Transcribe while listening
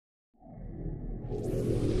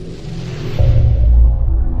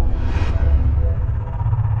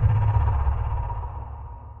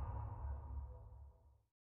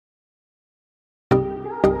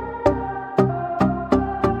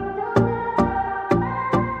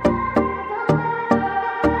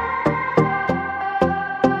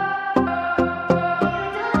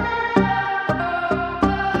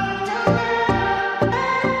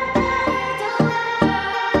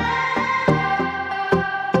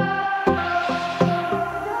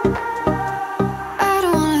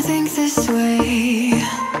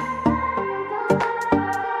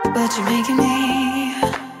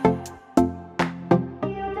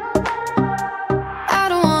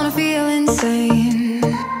pain,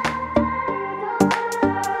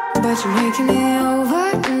 but you're making it over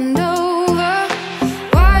and over.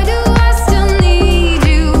 Why do I still need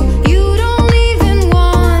you? You don't even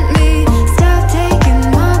want me. Stop taking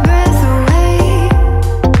my breath away.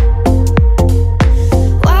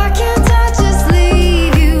 Why can't I just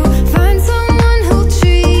leave you? Find someone who'll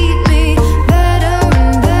treat me better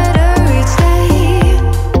and better each day.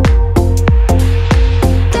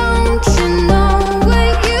 Don't you know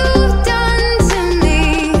what you've done to me?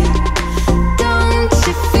 Don't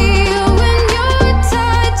you feel when you're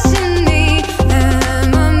touching me?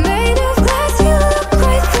 Am I made of glass? You look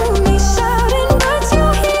right through me, shouting, but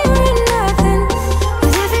you're hearing nothing.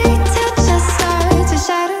 With every touch I start to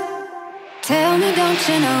shatter. Tell me, don't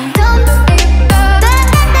you know?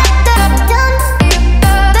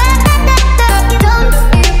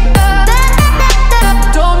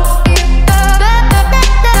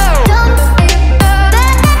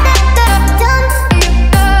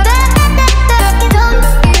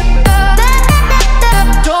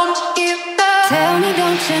 Tell me,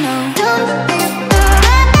 don't you know?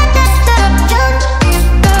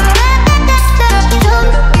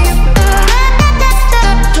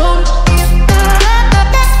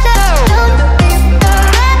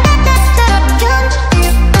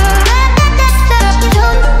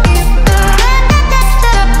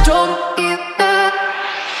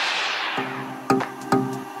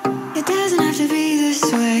 It doesn't have to be this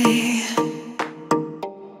way,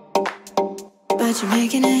 but you're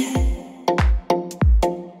making it.